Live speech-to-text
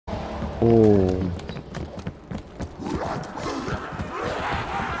Oh.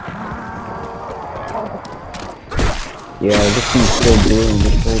 Yeah, this thing's still blue.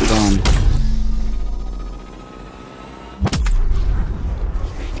 Just hold on.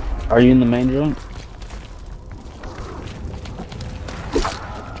 Are you in the main joint?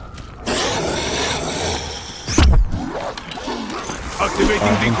 Activating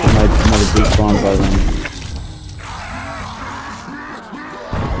I think I might despawn by then.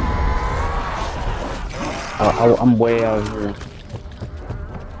 I'm way out here.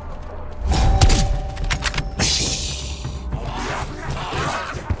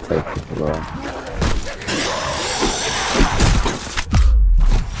 Take people out.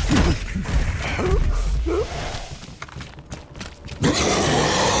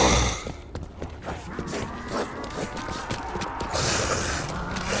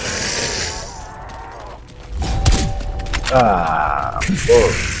 Ah, whoa.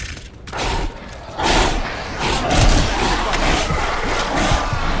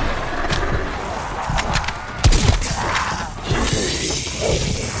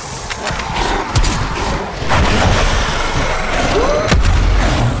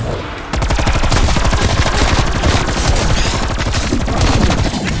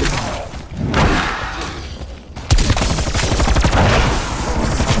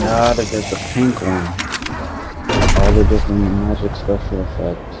 Gotta get the pink one. All the different magic special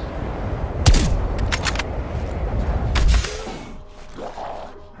effects.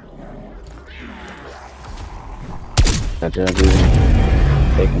 That juggy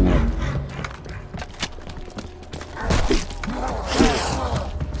taking it.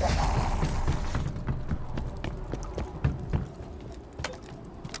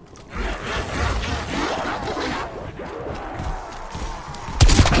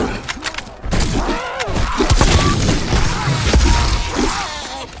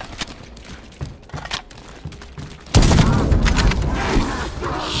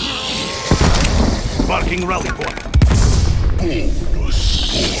 Marking rally point.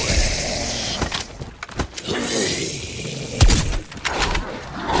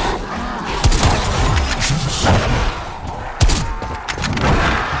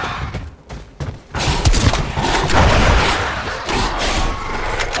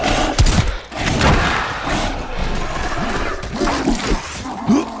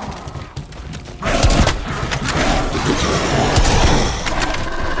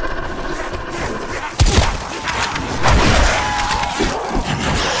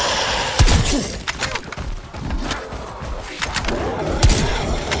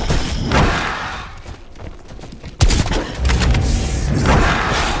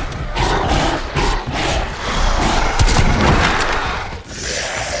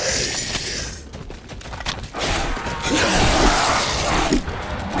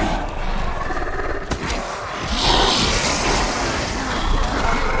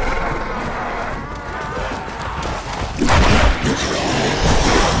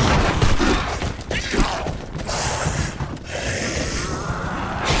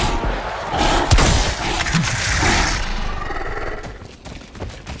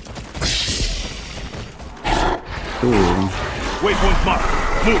 Waypoint mark.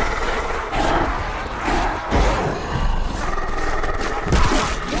 Move.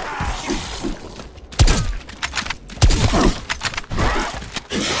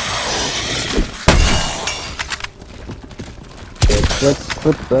 Let's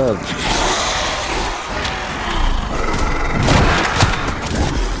put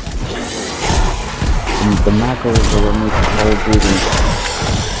the macros are what make the whole breathing.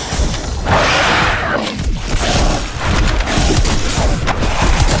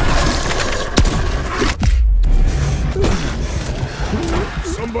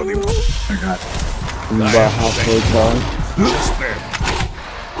 Somebody. I got it. About halfway charged. Just there.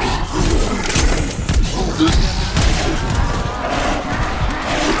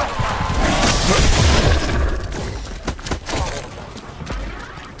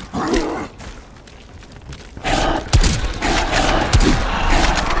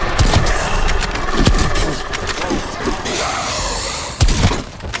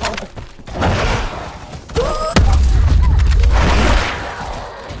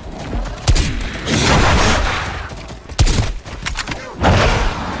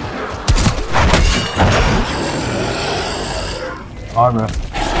 Armor.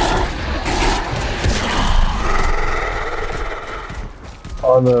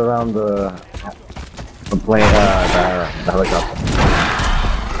 Armor around the plane, the helicopter.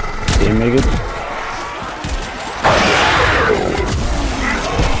 Did you make it?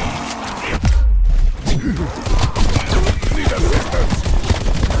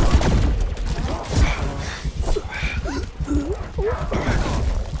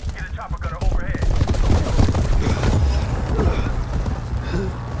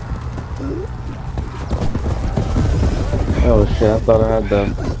 thought I had that.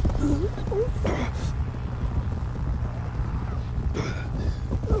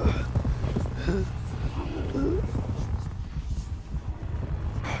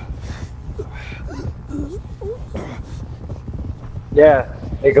 Yeah,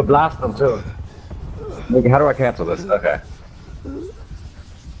 you could blast them too. Like, how do I cancel this? Okay.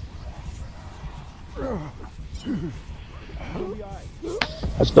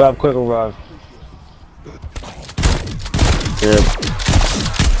 I still have quick revive. Yeah.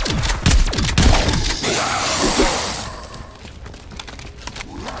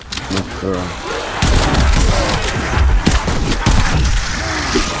 Not sure.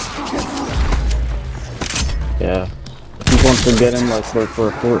 Yeah. Keep on forgetting like for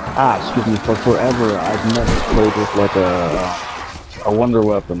forever I've never played with like a wonder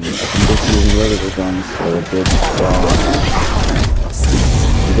weapon. I'm just using regular guns for a good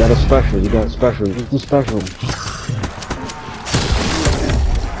you got a special, What's the special?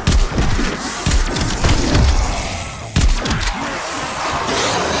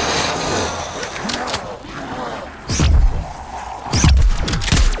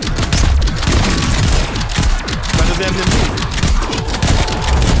 Better them than me.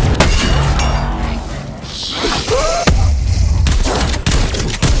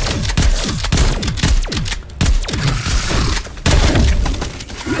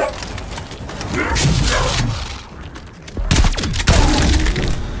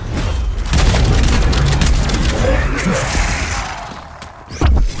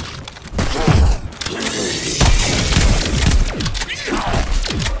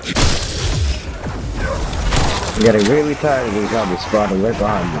 I'm getting really tired of these zombies spawning right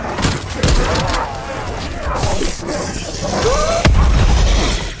behind me.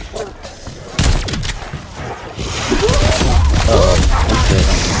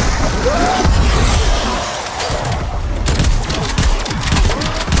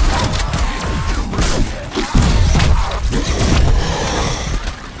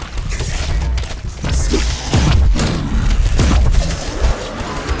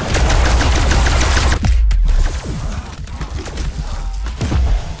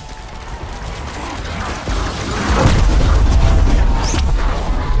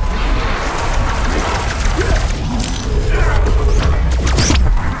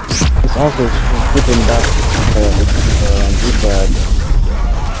 Also, flipping back D-pad.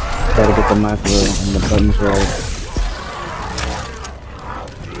 Gotta get the macro and the buttons right.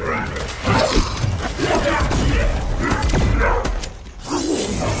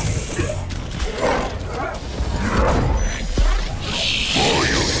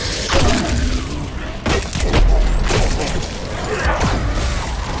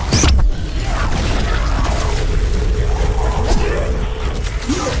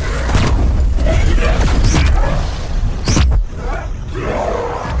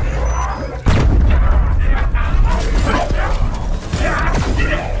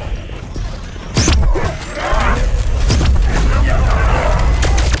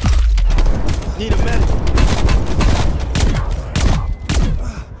 Need a medic.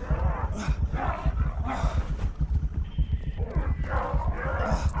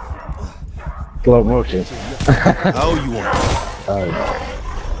 Slow motion. How you want?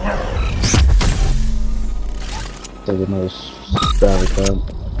 Take another stab at that.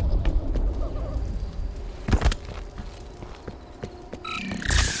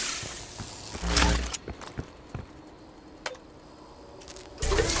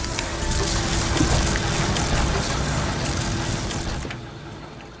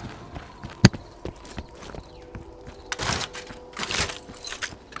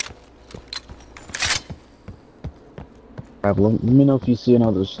 Let me know if you see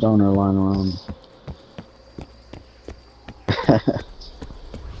another stoner lying around.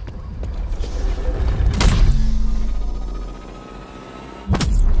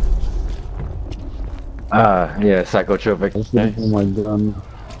 Yeah, psychotropic. Let's get him my gun.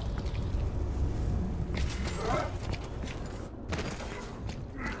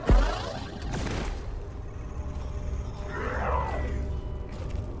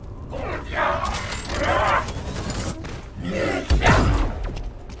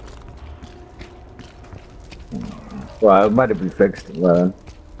 Well, it might have been fixed.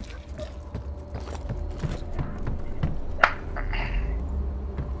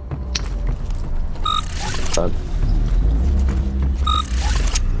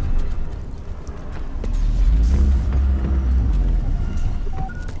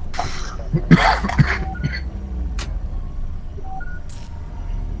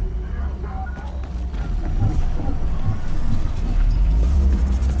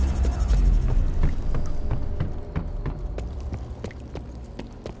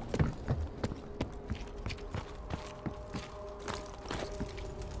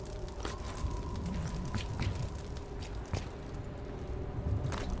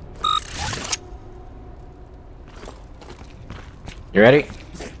 You ready?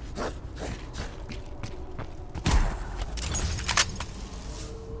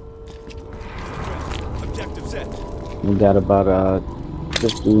 Objective set. We got about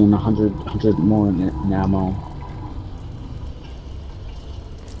 50 and 100 more in ammo.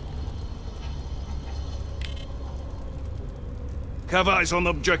 Have eyes on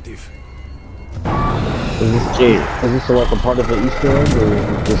objective. Is this like a part of the Easter egg, or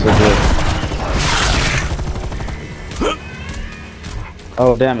is this a glitch?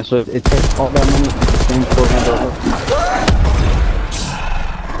 Oh damn! So it takes all that money to change program over.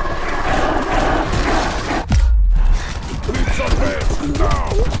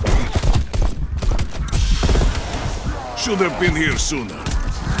 Should have been here sooner.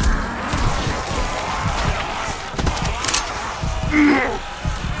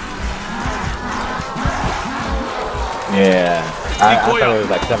 Yeah, I thought it was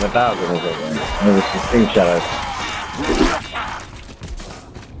like 7,000 or something. It was just screenshot.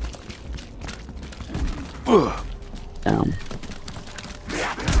 Damn.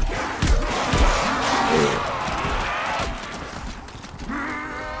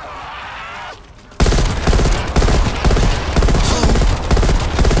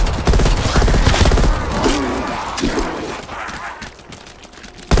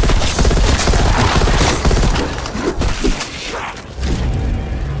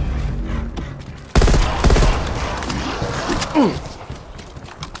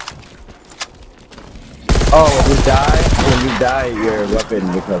 Oh, when you die, your weapon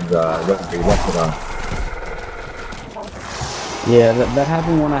becomes weapon on. Yeah, that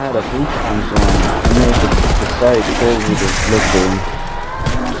happened when I had a 3x on. I made the site crazy to look good.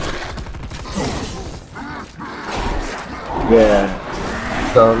 Yeah.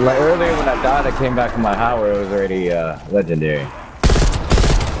 So like earlier when I died, I came back from my tower. It was already legendary.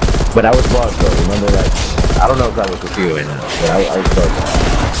 But I was bugged though. Remember, like I don't know if that was with you or not. But I was bugged.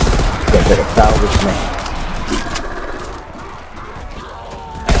 It's like a salvage man.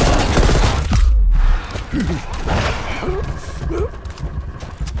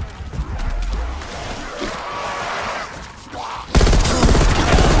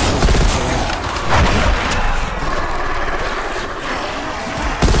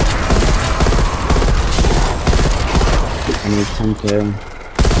 I need 10k.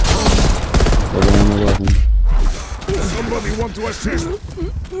 Level 11. Somebody want to assist?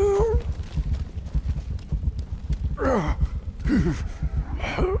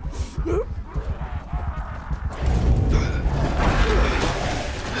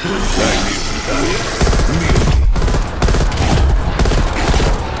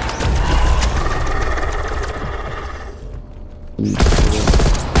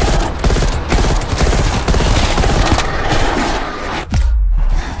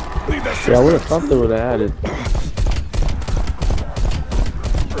 Yeah, I would have thought they would have had it.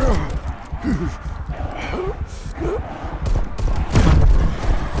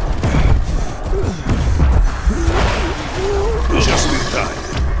 Just in time.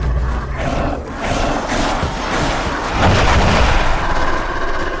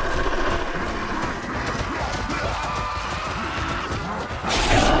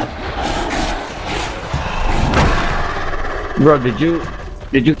 Bro, did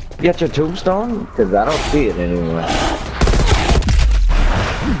you get your tombstone? Because I don't see it anywhere.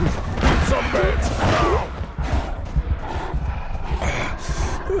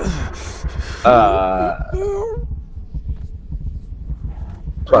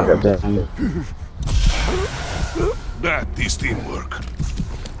 Fuck up that. That is teamwork.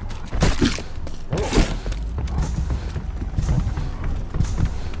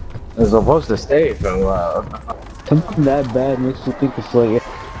 It's supposed to stay for a while. Something that bad makes you think it's like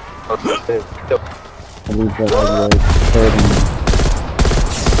I leave that all the way third and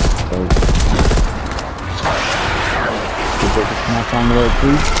you take a snap on the way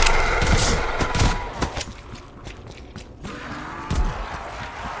too.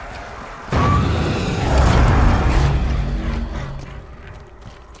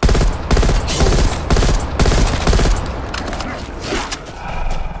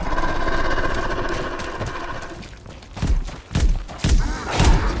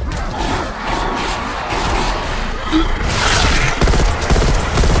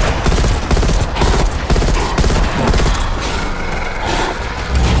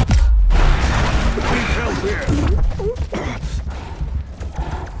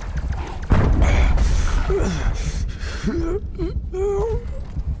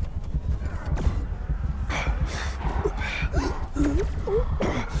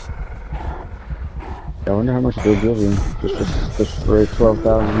 I wonder how much they'll give you. Just for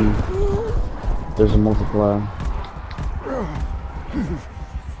 12,000. There's a multiplier.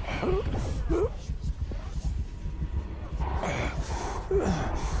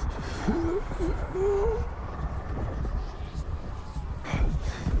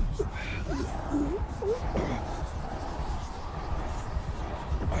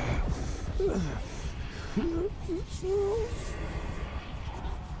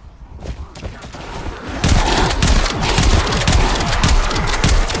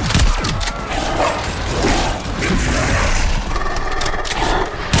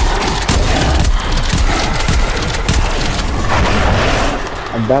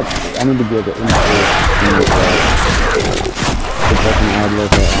 I need to be able to import if I can add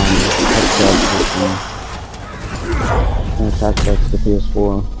like a attack specs to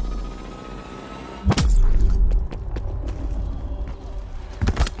PS4.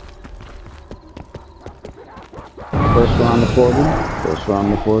 First round reported. First round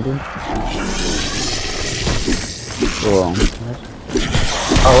reported. Whoa.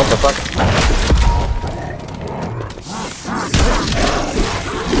 Oh, what the fuck?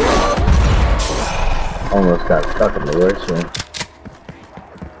 Almost got stuck in the worst one.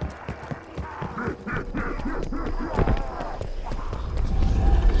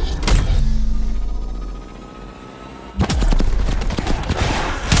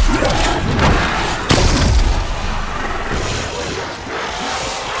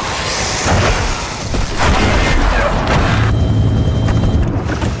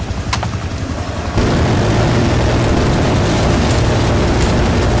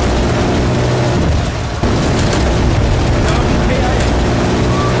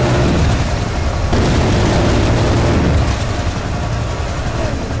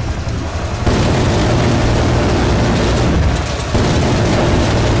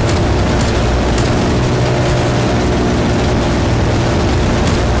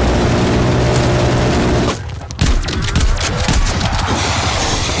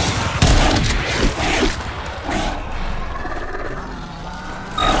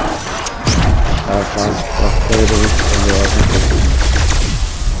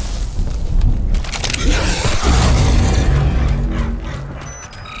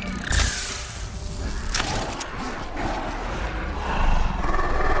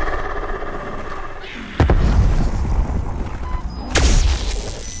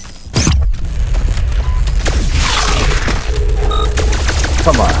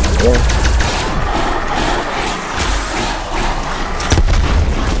 Come on, man.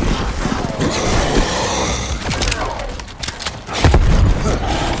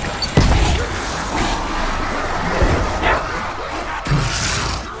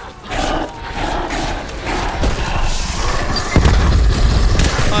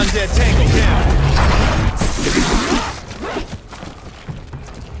 Undead tango down.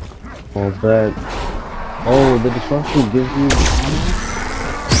 Oh, but oh, the disruption gives you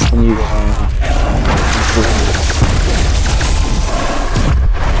when you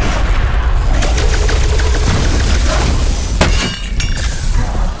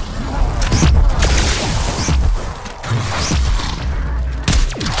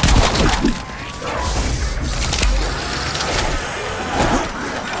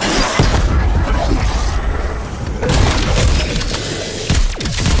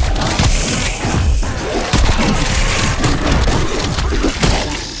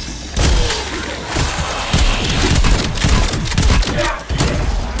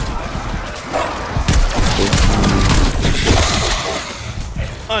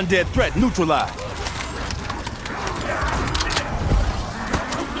Undead threat neutralized.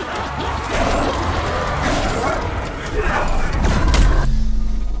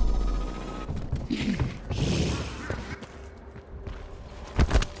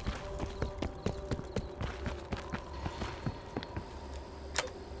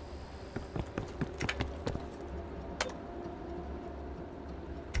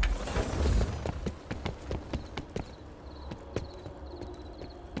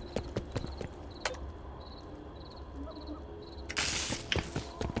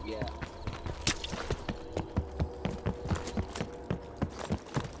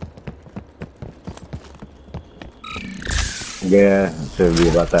 Yeah, it should be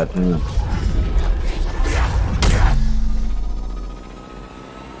about that too.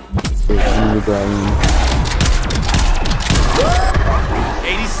 Grabbing.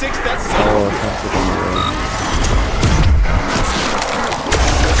 86, that's so. Oh, that's what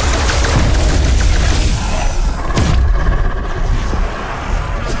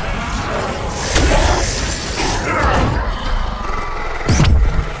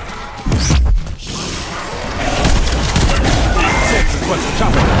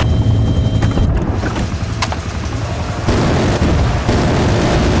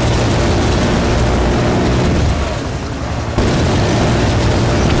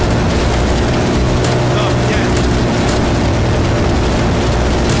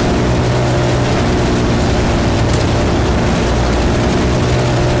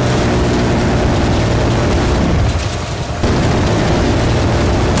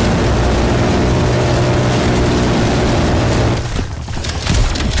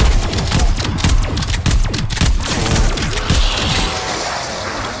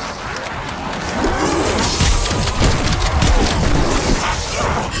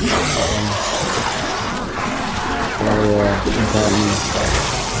at me.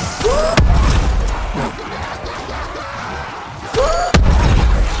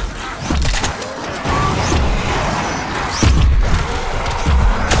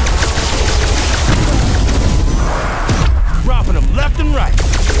 Dropping them left and right.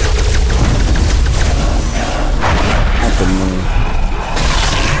 I can move.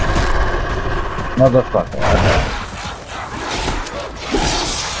 Motherfucker.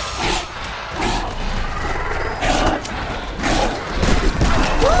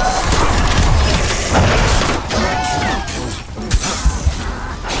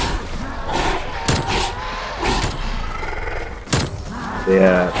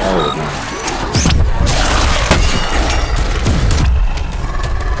 Yeah, that was nice.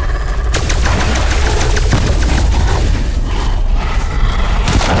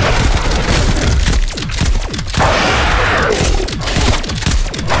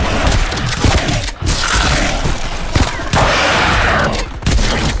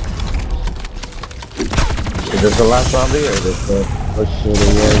 Is this the last zombie or is this the... What shit it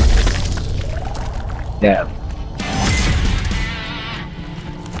was? Yeah.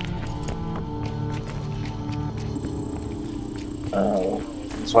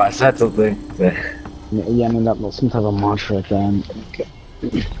 That's why I said something. Yeah, I mean that was some type of mantra at the end.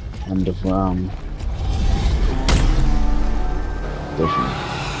 End of round.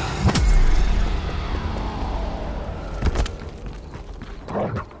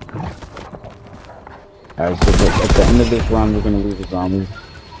 Alright, so at the end of this round we're gonna leave the zombies.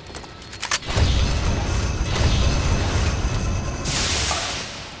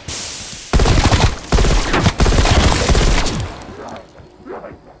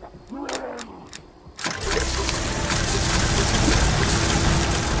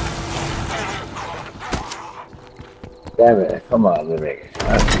 Damn it, come on, let me make it.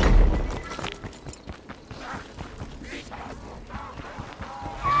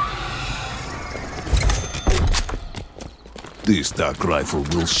 This dark rifle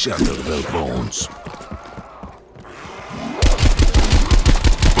will shatter their bones.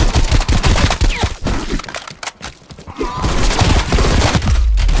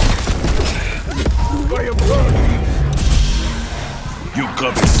 You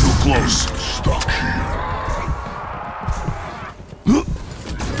got it too close. Stuck here.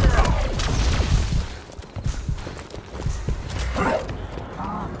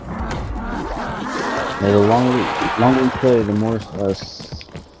 Yeah, the longer we play, the more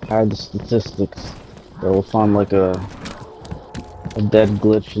higher the statistics. So we'll find like a dead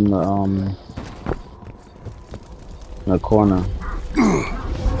glitch in the corner.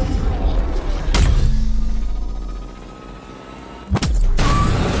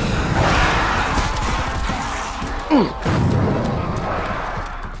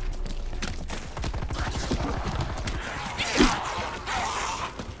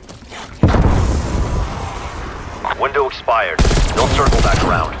 Window expired. They'll circle back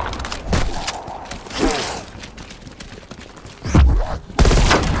around.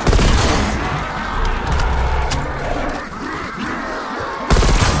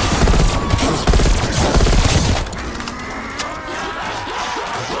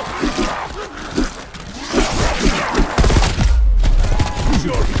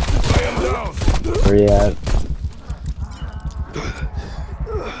 I am down. Where you at?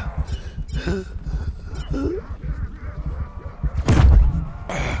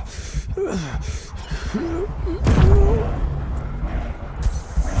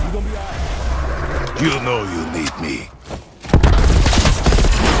 You know you need me.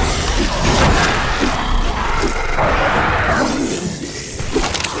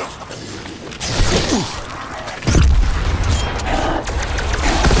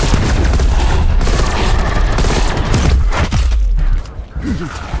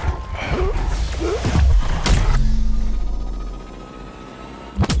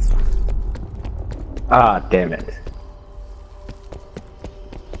 Ah, damn it.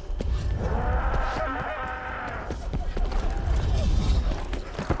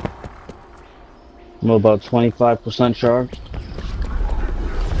 I'm about 25% charged.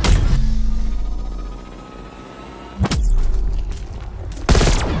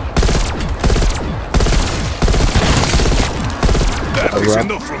 That is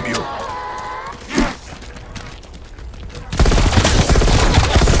enough from you.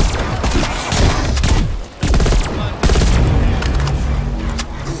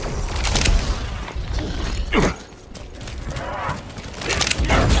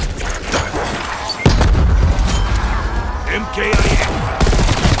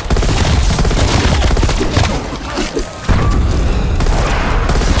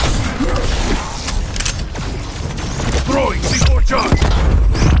 Throwing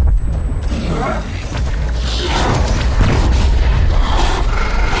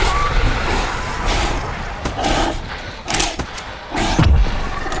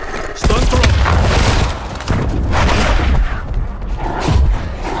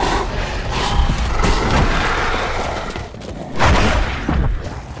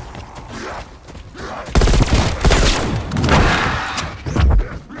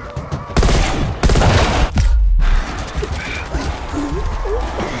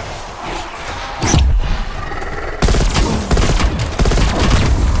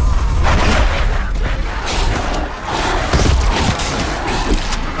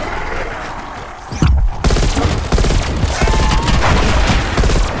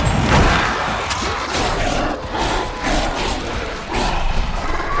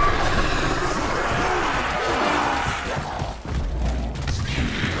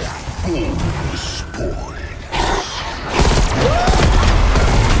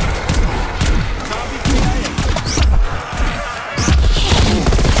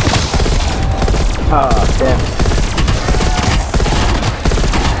Ah, damn it.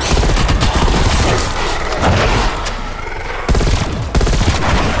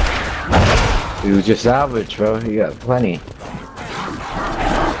 He was just salvage, bro. He got plenty.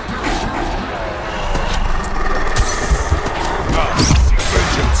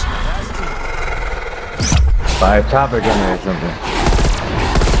 Buy a chopper gunner or something.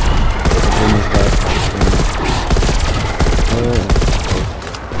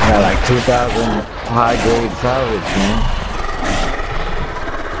 Got like 2,000 high grade salvage, man.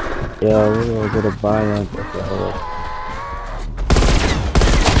 Yeah, we're gonna buy that.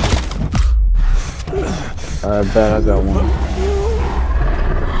 I bet I got one.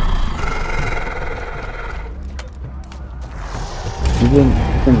 You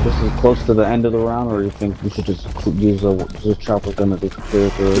think this is close to the end of the round, or you think we should just use a chopper gunner to clear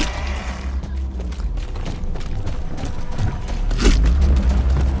through it?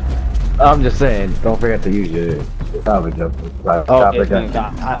 I'm just saying, don't forget to use your salvage up. Chopper gunner.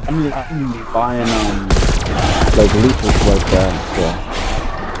 I mean, buying like leaflets like that, so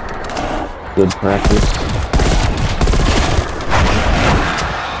good practice.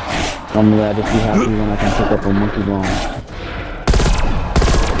 I'm glad if you happy when I can pick up a monkey bone.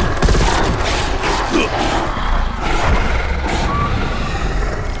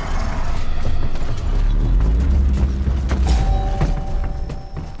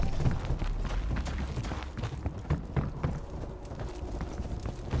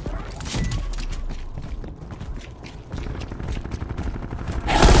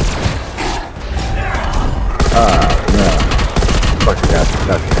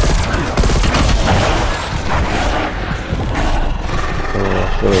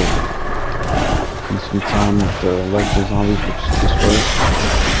 Some time with the electric zombies destroyed.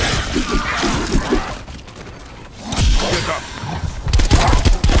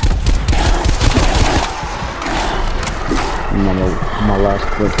 My last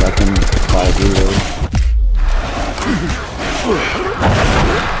clip, I can buy a reload.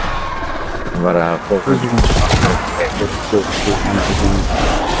 But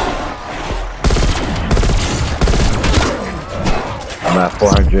I'm at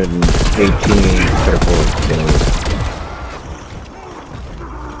 418 critical damage.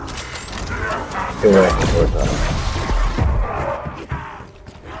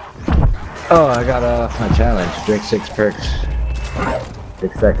 Oh, I got a challenge. Drink 6 perks.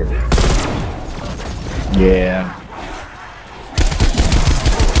 6 seconds. Yeah.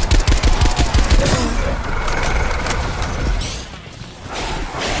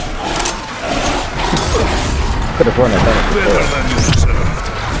 Could have won it better before.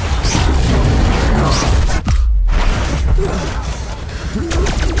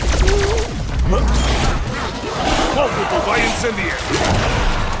 Multiple by incendiary.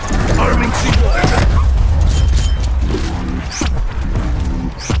 Arming sequence.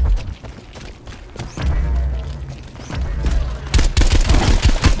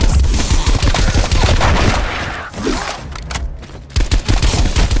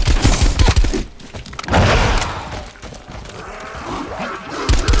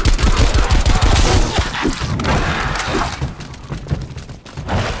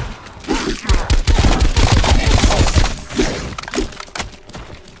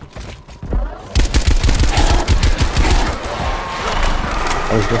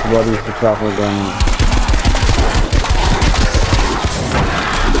 I was just about to use the chopper gun.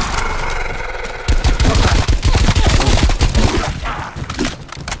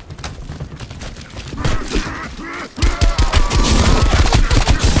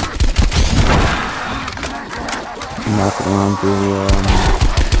 Knock it around through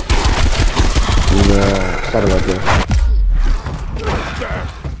the satellite there.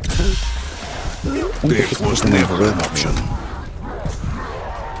 This was never an option.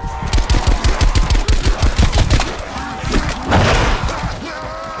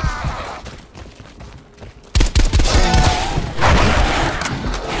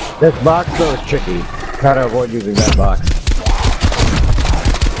 This box though is tricky. Try to avoid using that box.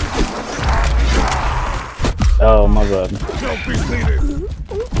 Oh my god. Jump is needed.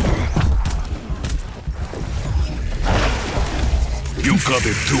 You got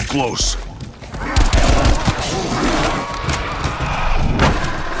it too close.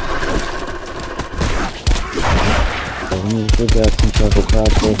 So we need to figure out some type of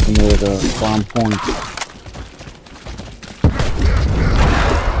crowd person there to farm points.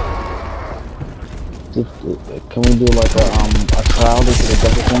 Can we do like a crowd or a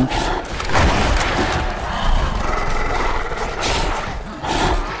double thing?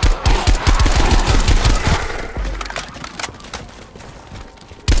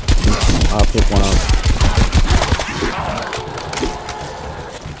 I'll pick one up.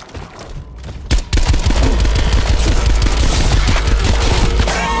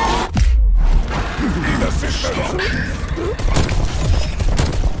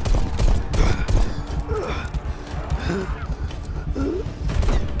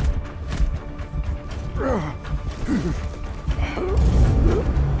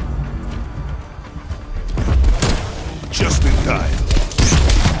 Just in time.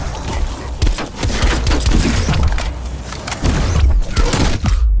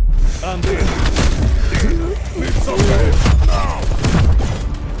 I'm dead. Need some help now.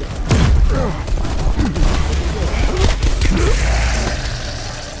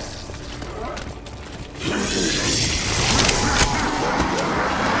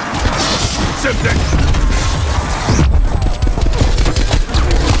 Septic.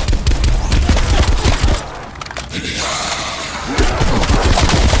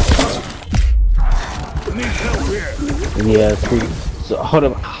 Need help here. Yeah, sweet. So hold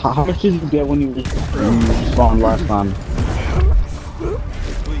up. How much did you get when you spawned last time?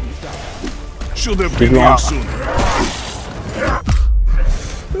 Should have been here sooner.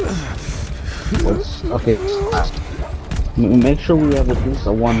 Okay. Make sure we have at least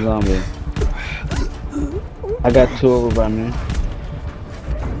one zombie. I got 2 over by me.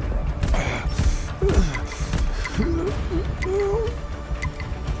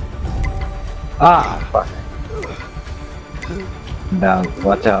 Ah, fuck. Down.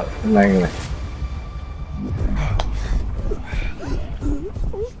 Watch out. Anyway.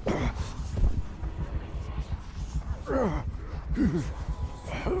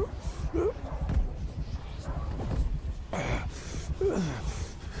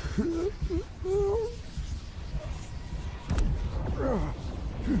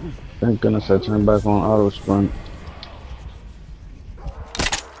 Thank goodness I turned back on auto sprint.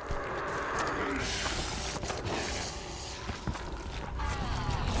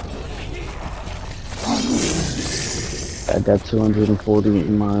 I got 240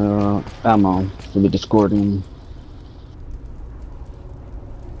 in my ammo for the Discordium.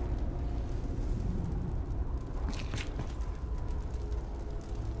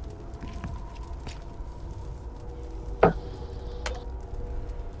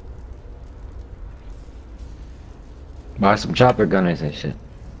 Buy some chopper gunners and shit.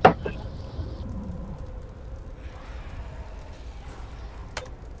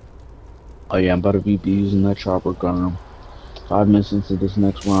 Oh yeah, I'm about to be using that chopper gunner. 5 minutes into this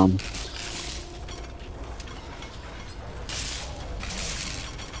next round.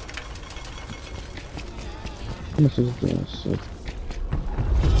 How much is this?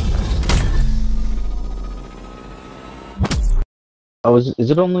 Oh, is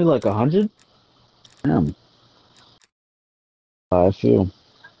it only like 100? Damn. I feel.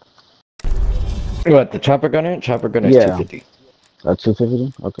 What, the chopper gunner? Chopper gunner's Yeah. 250.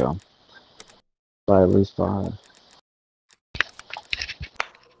 250? Okay. Buy at least 5.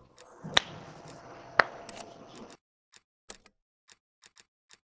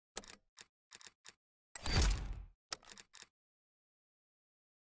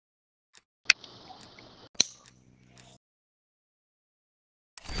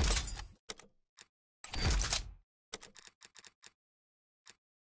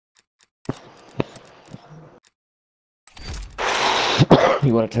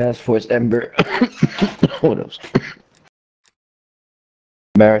 You want a task force Ember? What else?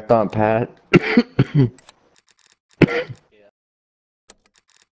 Marathon pad.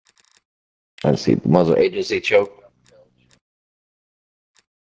 Let's see, the muzzle agency choke.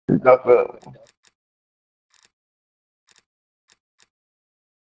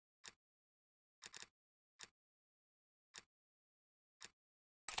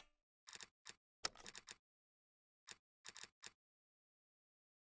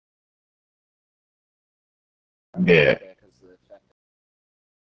 Yeah.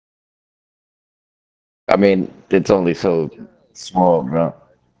 I mean, it's only so small, bro.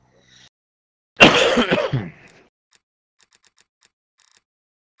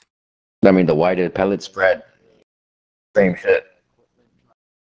 I mean, the wider pellet spread, same shit.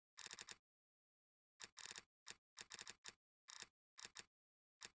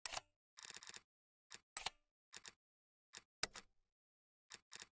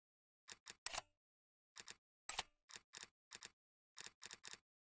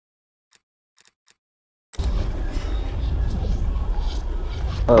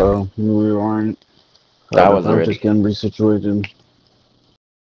 Uh-oh, we weren't. I was I'm already. just getting resituated.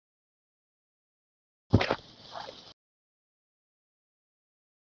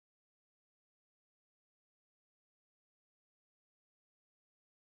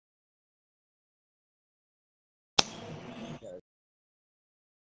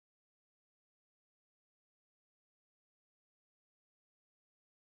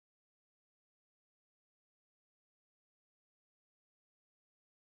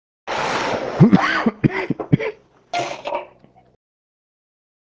 Probably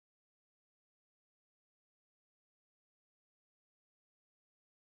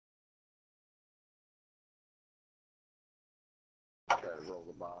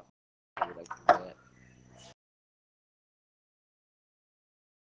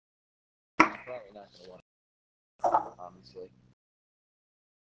not gonna want to, honestly.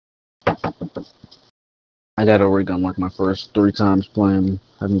 I got already done like my first 3 times playing.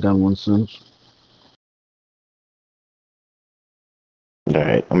 Haven't done one since.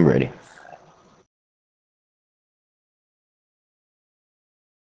 Alright, I'm ready.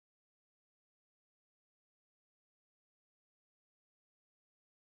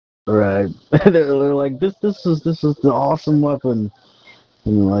 Right. They're like, this is the awesome weapon.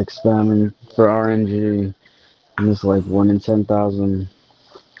 And like spamming for RNG. And it's like 1 in 10,000.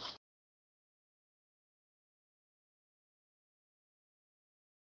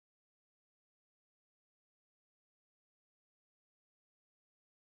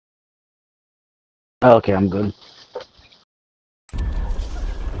 Okay, I'm good.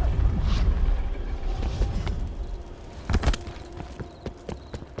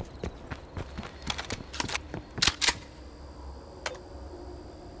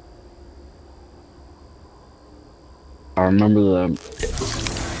 I remember the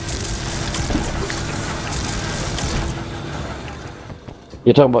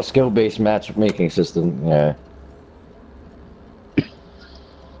You're talking about skill-based matchmaking system, yeah.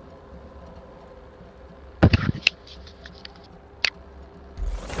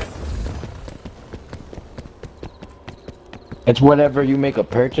 It's whenever you make a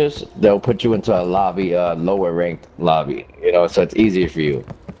purchase, they'll put you into a lobby, lower ranked lobby, you know, so it's easier for you.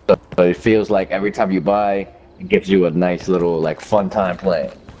 So it feels like every time you buy, it gives you a nice little, like, fun time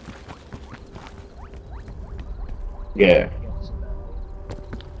playing. Yeah.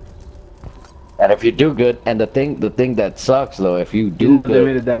 And if you do good, and the thing that sucks though, if you do they made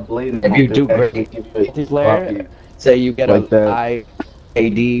good, it that blatant. if you do They great actually give it multiplayer, say you get like a that.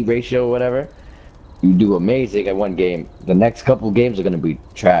 IAD ratio or whatever, you do amazing at one game. The next couple games are gonna be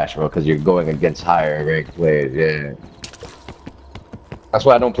trash, bro, because you're going against higher ranked players. Yeah, that's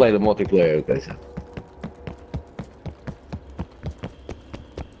why I don't play the multiplayer. Guys.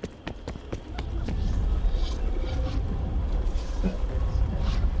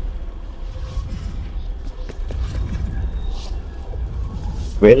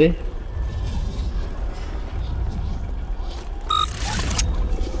 Really?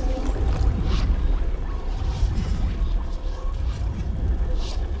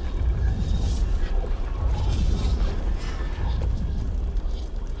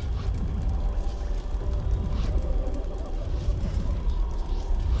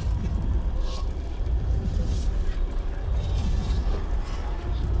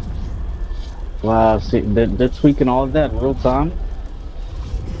 Wow, see, they're tweaking all of that in real time.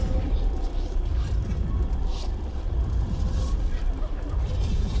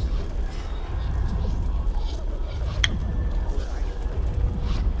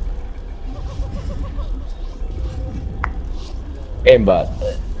 Aimbot.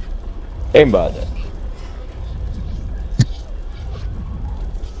 Aimbot.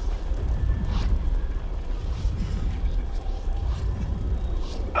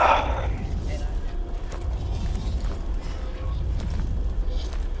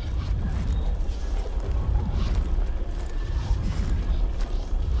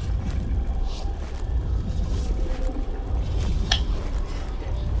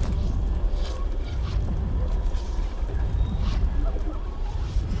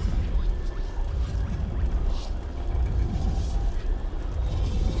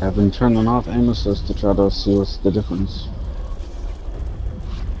 I've been turning off aim assist to try to see what's the difference.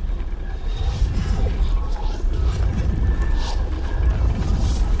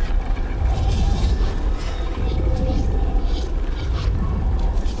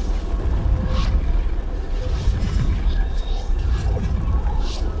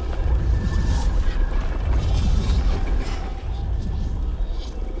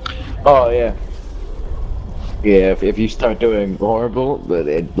 Oh yeah. Yeah, if you start doing horrible, but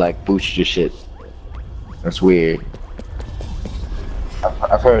it like boosts your shit. That's weird.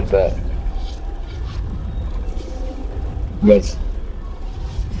 I've heard that. But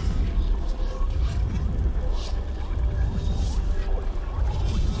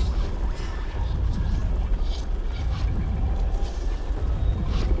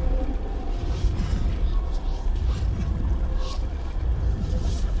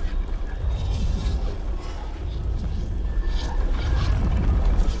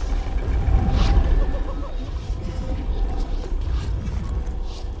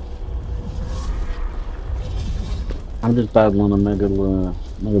I'm just battling a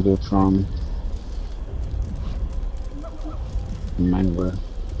Megalotron. Mangler.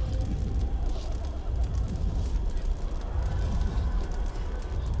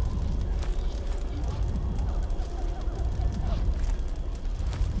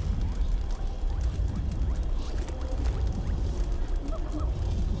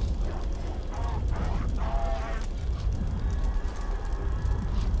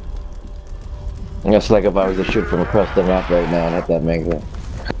 It's like if I was to shoot from across the map right now and hit that magnet.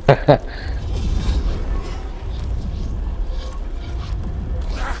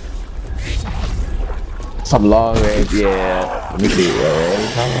 Some long range, yeah. Let me see.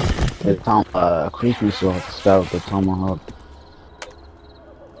 Creepy so to start with the tomahawk.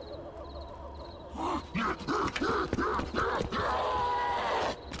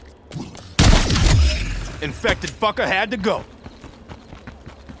 Infected fucker had to go.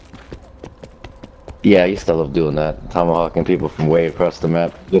 Yeah, I used to love doing that. Tomahawking people from way across the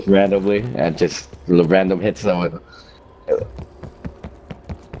map, just randomly, and just random hits them with.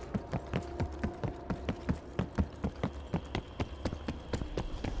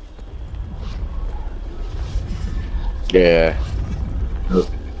 Yeah.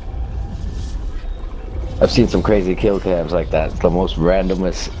 I've seen some crazy kill cams like that. It's the most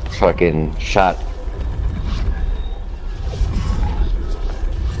randomest fucking shot.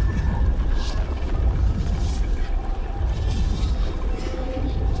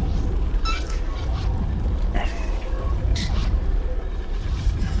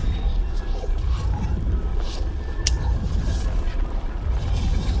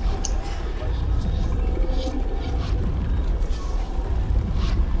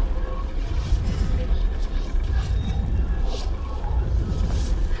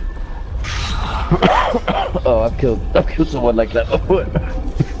 Oh, I've killed someone like that before.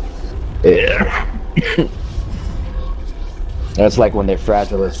 Yeah. That's like when they're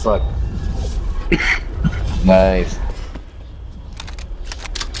fragile as fuck. Nice.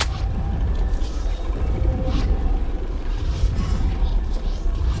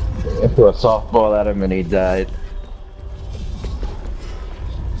 I threw a softball at him and he died.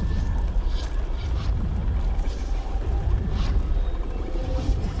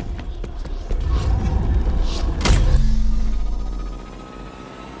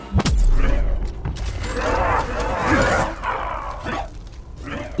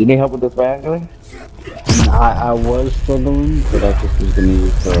 You need help with this triangling? I was struggling, but I just was gonna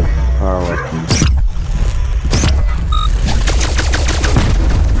use the power weapon.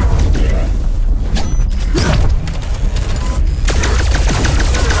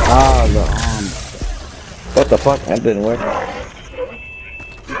 Ah, the arm. What the fuck? That didn't work.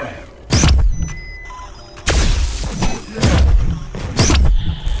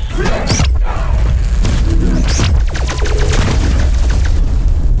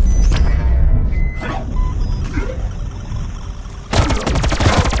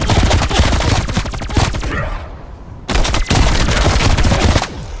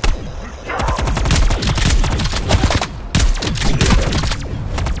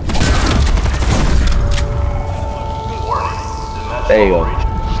 There you go.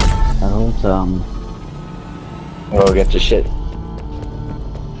 I don't, Oh, get your shit.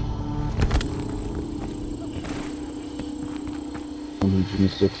 give me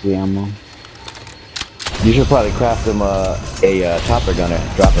 60 ammo. You should probably craft him a chopper gunner.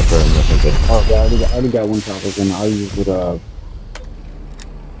 Drop it for him. Oh, yeah, I already got one chopper gun. I'll use it,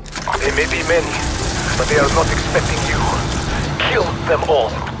 They may be many, but they are not expecting you. Kill them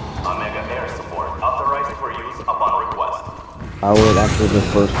all. Omega Air Support authorized for use upon request. I'll wait after the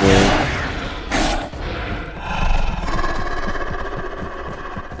first wave.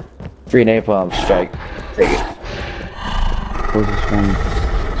 Free napalm strike. Take it. Closest one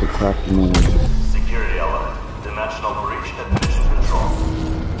to craft me. Security alert. Dimensional breach at mission control.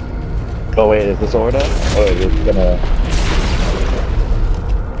 Oh wait, is this order? Or is it gonna...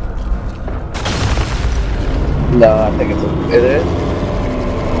 No, I think it's a... It is?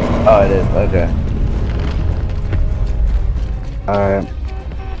 Oh, it is. Okay. Alright.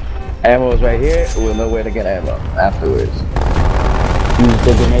 Ammo is right here. We'll know where to get ammo afterwards. Use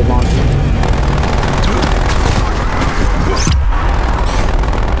the grenade launcher.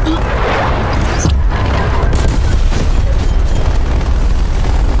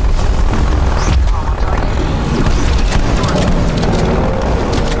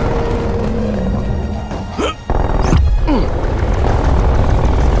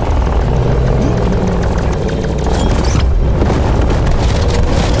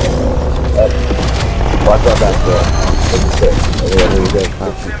 Watch out back there.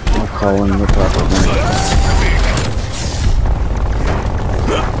 I'm calling the proper one.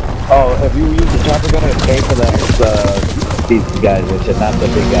 Oh, if you use the chopper gun, it's pay for that, these guys and shit, not the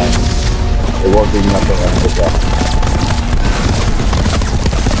big guy. It won't do nothing on the guy.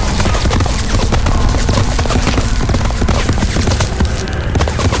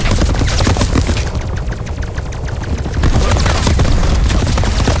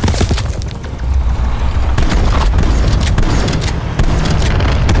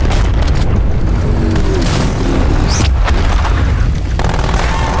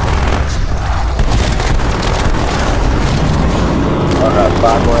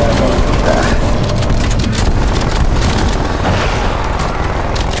 Five more ammo.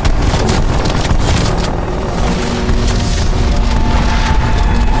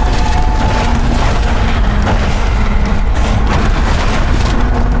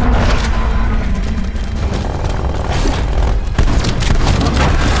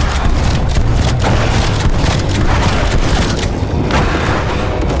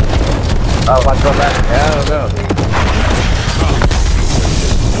 Oh, watch my back. Yeah, I don't know.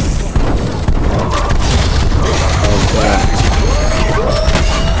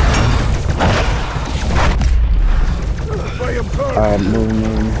 Alright,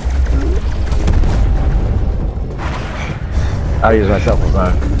 moving. I'll use myself a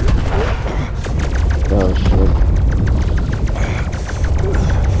gun. Oh shit.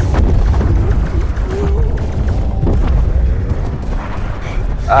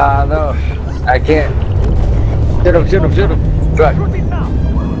 No. I can't. Shoot him. Drive.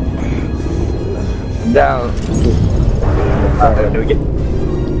 Down.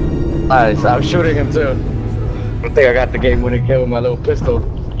 Nice, I'm shooting him too. I think I got the game-winning kill with my little pistol.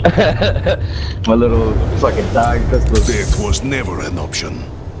 My little fucking dog pistol. Death was never an option.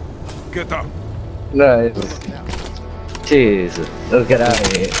 Get up. Nice. Jesus. Let's get out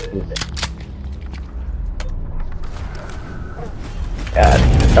of here. God.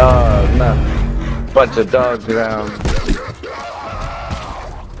 Oh, no. Bunch of dogs around.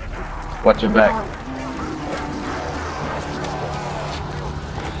 Watch your back.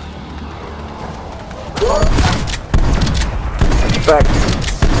 Back.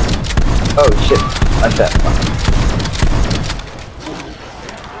 Oh shit, that's that.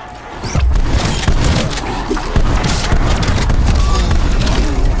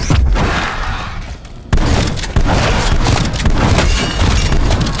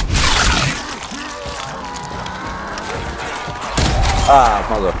 Ah,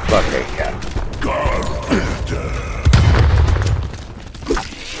 motherfucker, yeah.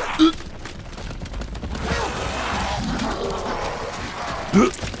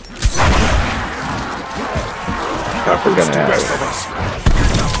 We're gonna have it.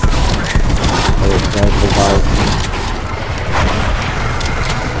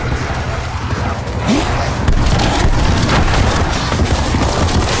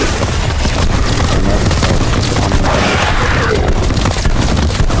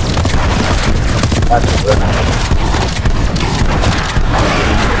 That's good.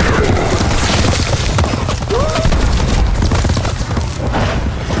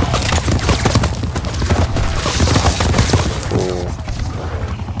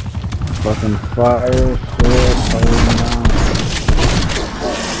 Fucking fire, shit, fire down.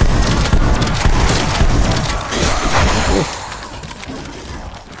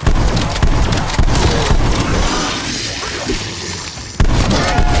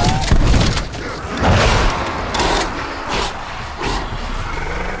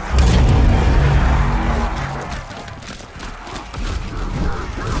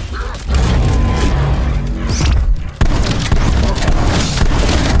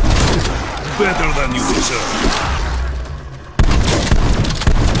 Better than you deserve.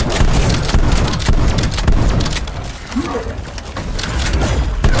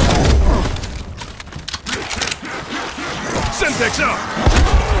 Syntax out!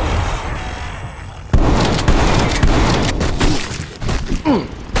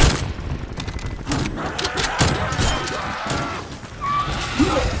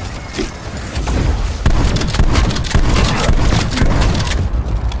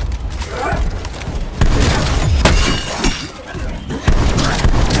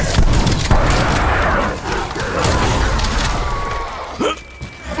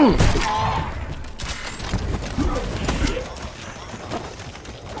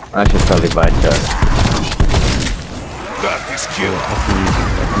 I should probably buy a chug. That is kill.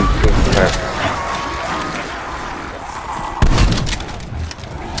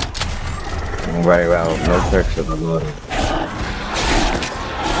 Very well, no tricks of the Lord.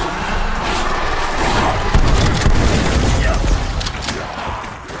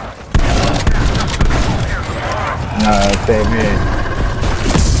 No, save me.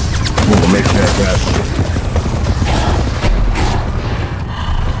 need to make sure I grab it.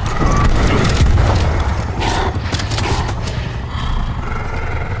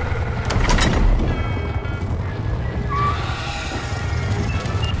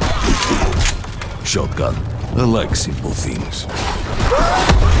 Shotgun. I like simple things.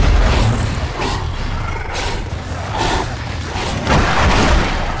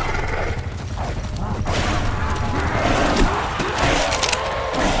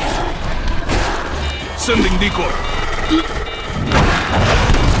 Sending decoy.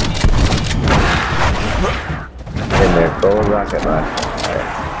 In there, gold rocket launcher. Alright.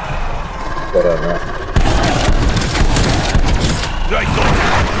 Put on that. Right on.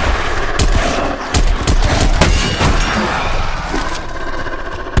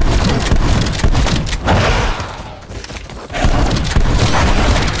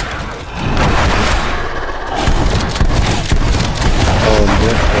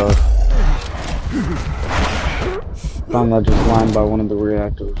 Found that just lying by one of the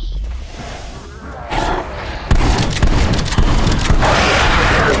reactors.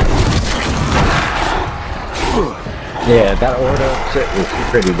 Yeah, that order shit was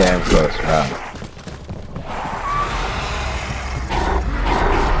pretty damn close, man.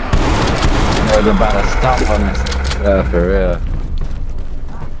 I was about to stop on this. For real.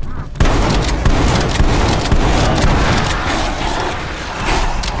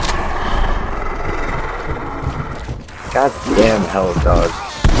 God damn hell, dog.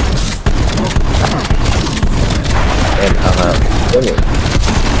 And I'm winning.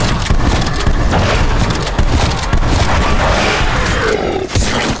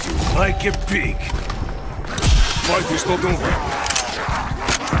 Like a pig. Fight is not over.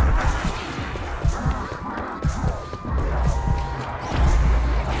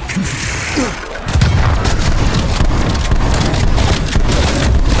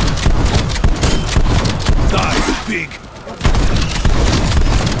 Die, pig.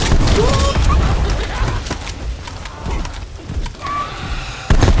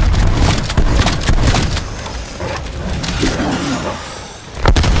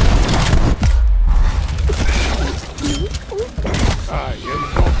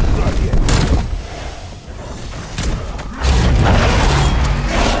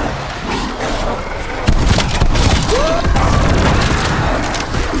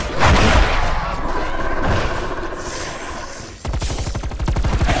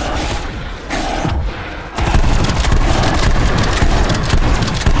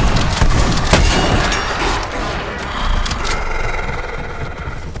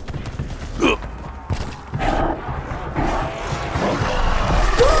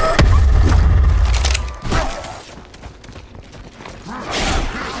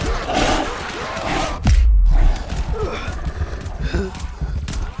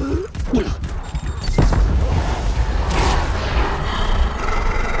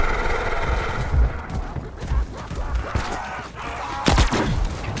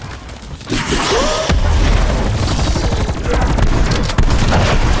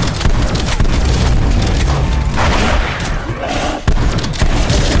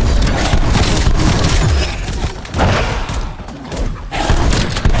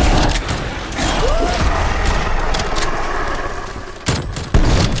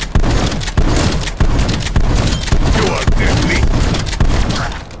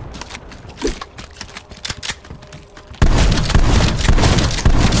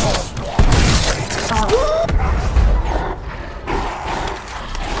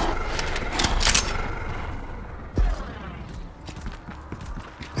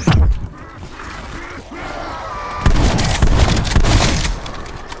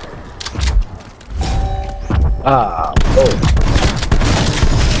 Ah, oh.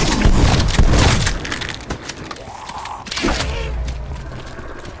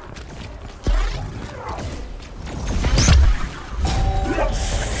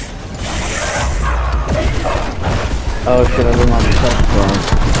 Oh shit, I didn't have the test phone.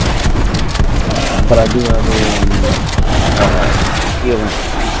 But I do have a healing.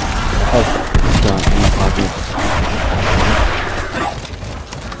 Oh, in my pocket.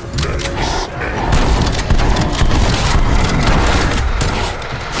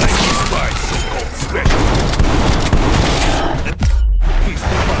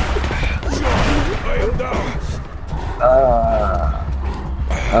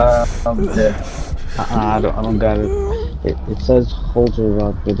 I'm dead. I don't got it. It says hold your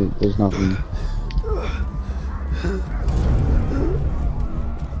rock, but there's nothing.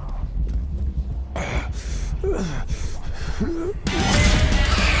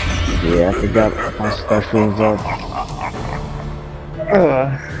 Yeah, I forgot my specials up.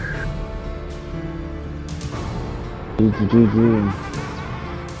 GG.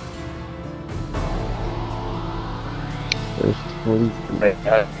 First 40. I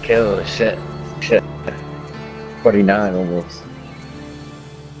got killed. Shit. 49 almost.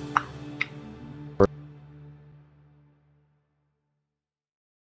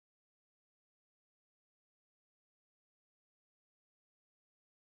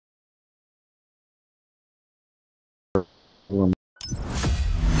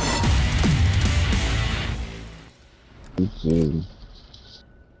 GG.